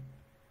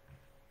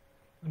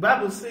 The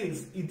Bible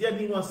says, is there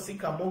anyone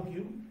sick among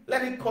you?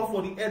 Let it call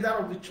for the elder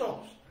of the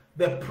church.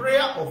 The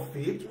prayer of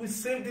faith will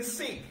save the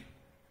sick.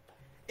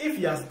 If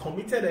he has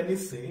committed any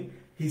sin,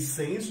 his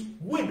sins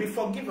will be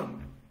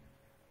forgiven.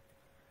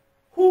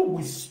 Who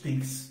will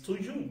speak to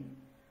you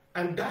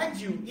and guide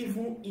you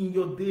even in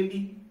your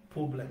daily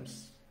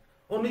problems?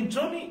 On a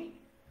journey,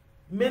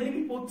 many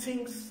people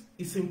think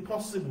it's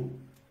impossible.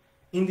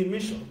 In the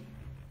mission,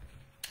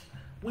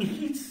 we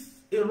hit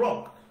a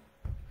rock.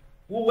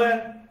 We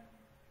were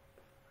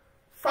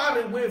far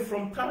away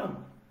from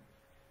town,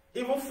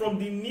 even from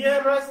the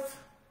nearest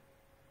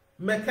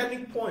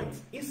mechanic point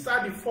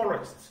inside the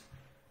forest,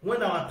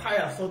 when our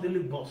tire suddenly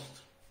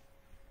burst.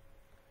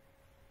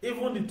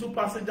 Even the two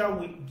passengers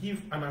we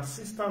give an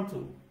assistant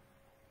to,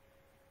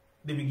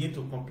 they begin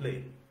to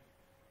complain.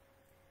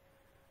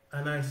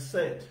 And I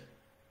said,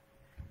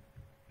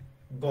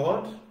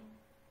 God,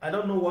 I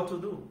don't know what to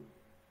do.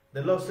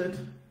 The Lord said,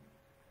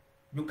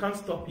 you can't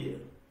stop here.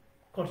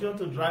 Continue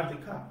to drive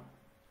the car.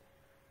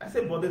 I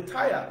said, but the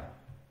tire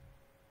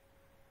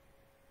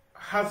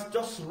has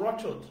just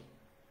ruptured.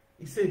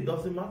 He said, it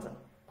doesn't matter.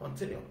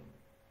 Continue.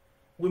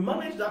 We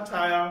managed that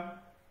tire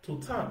to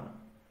turn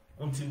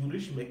until we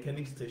reached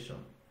mechanic station.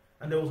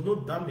 And there was no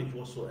damage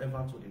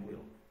whatsoever to the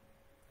wheel.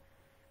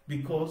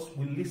 Because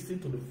we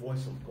listened to the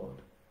voice of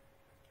God.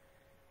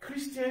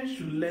 Christians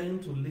should learn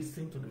to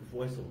listen to the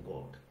voice of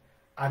God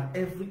at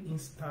every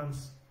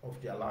instance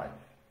of their life.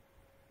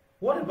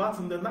 What about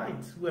in the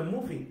night? We were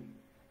moving,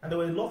 and there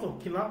were a lot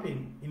of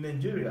kidnapping in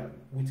Nigeria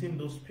within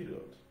those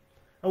periods.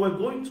 And we're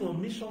going to a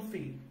mission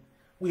field.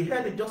 We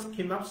heard they just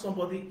kidnapped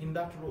somebody in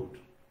that road.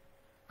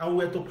 And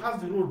we were to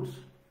pass the road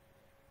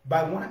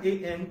by 1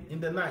 a.m. in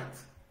the night.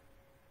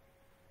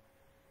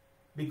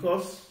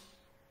 Because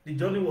the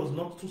journey was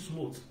not too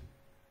smooth.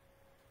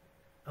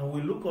 And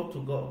we look up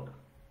to God.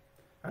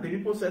 And the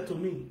people said to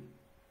me,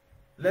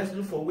 let's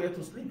look for where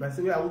to sleep. I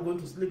said, where are we going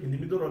to sleep? In the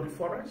middle of the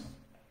forest?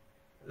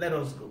 Let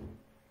us go.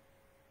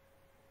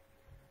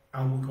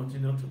 And we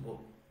continued to go.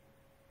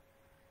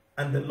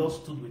 And the Lord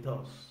stood with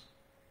us.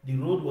 The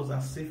road was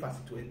as safe as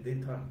it was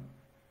daytime.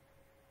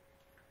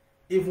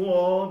 Even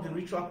all the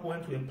ritual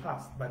points were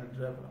passed by the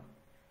driver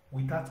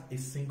without a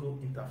single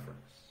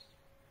interference.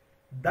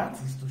 That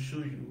is to show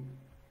you,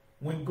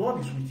 when God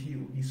is with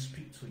you, he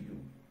speaks to you.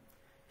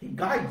 He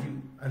guides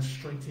you and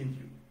strengthens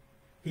you.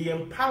 He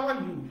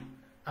empowers you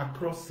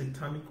across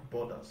satanic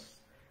borders.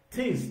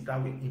 Things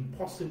that were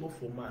impossible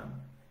for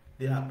man,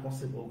 they are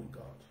possible with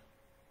God.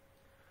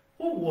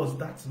 Who was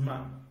that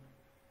man?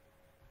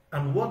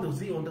 And what does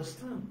he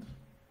understand?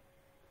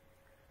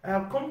 I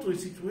have come to a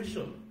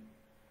situation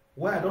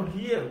where I don't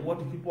hear what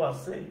the people are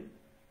saying.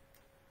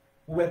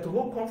 We were to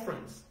hold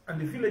conference,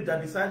 and the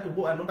villager decided to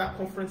hold another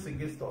conference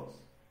against us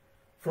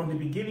from the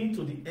beginning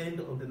to the end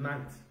of the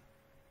night,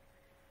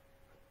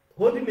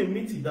 holding a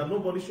meeting that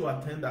nobody should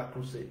attend our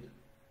crusade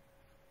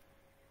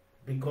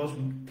because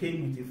we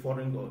came with a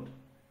foreign god.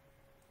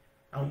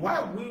 And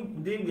while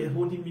they were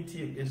holding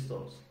meeting against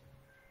us,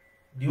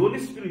 the Holy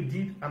Spirit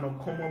did an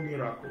uncommon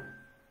miracle.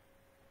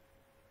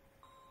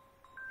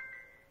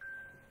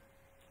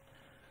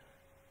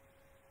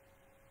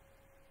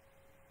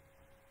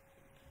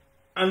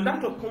 And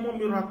that uncommon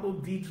miracle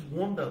did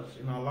wonders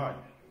in our life.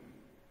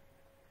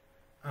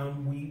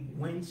 And we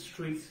went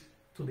straight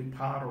to the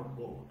power of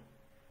God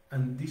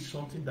and did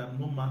something that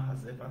no man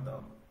has ever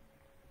done.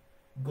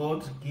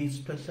 God gave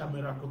special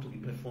miracle to be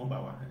performed by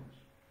our hands.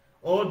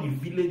 All the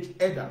village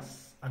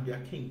elders and their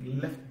king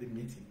left the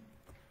meeting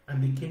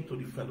and they came to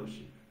the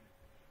fellowship.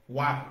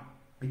 Why?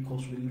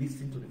 Because we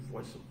listened to the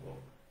voice of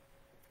God.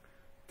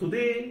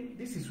 Today,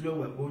 this is where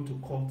we're going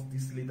to cut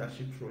this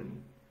leadership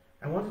training.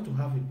 I want you to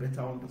have a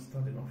better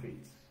understanding of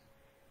it.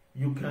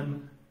 You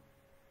can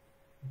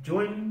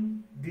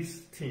join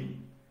this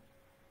team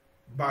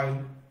by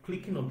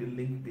clicking on the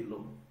link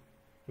below.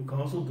 You can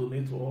also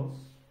donate to us.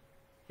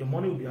 Your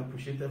money will be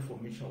appreciated for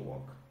mission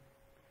work.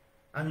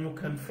 And you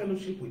can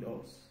fellowship with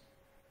us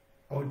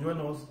or join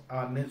us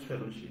our next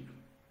fellowship.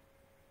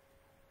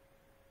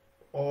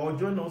 Or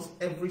join us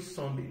every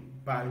Sunday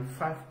by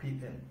 5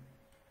 p.m.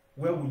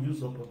 where we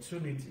use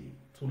opportunity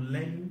to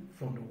learn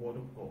from the Word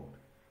of God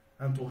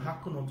and to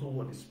hearken unto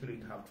what the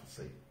Spirit has to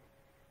say.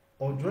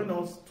 Or join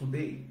us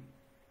today,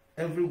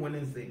 every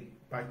Wednesday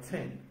by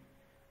 10,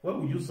 where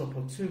we use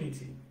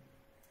opportunity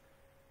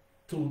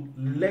to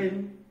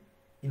learn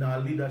in our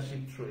leadership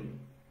training.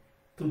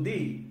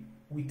 Today,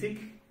 we take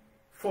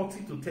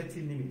 40 to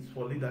 30 minutes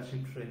for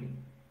leadership training.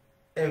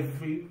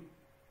 every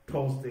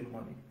Thursday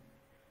morning.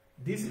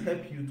 This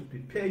helps you to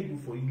prepare you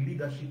for a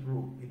leadership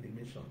role in the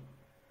mission.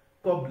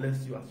 God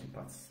bless you as you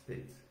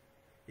participate.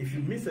 If you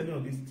miss any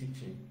of this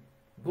teaching,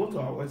 go to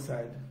our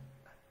website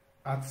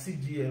at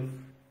CGF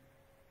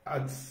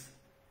at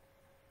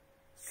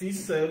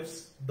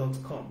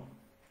cserves.com,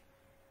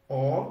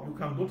 or you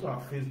can go to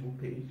our Facebook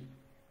page.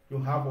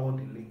 You'll have all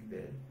the link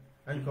there,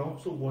 and you can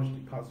also watch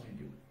the past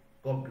video.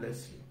 God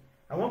bless you.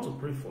 I want to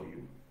pray for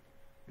you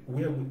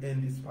where we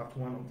end this part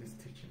 1 of this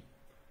teaching.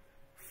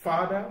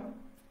 Father,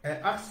 I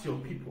ask your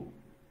people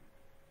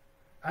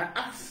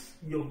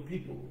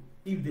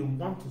if they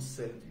want to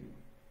serve you,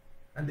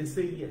 and they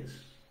say yes.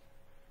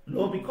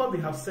 Lord, because they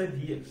have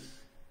said yes,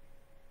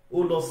 oh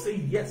Lord, say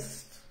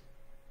yes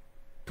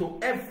to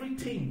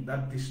everything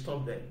that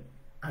disturbs them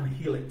and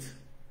heal it.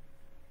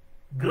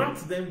 Grant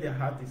them their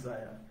heart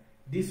desire.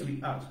 This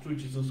we ask through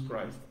Jesus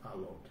Christ our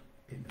Lord.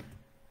 Amen.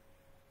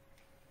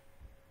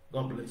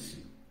 God bless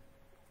you.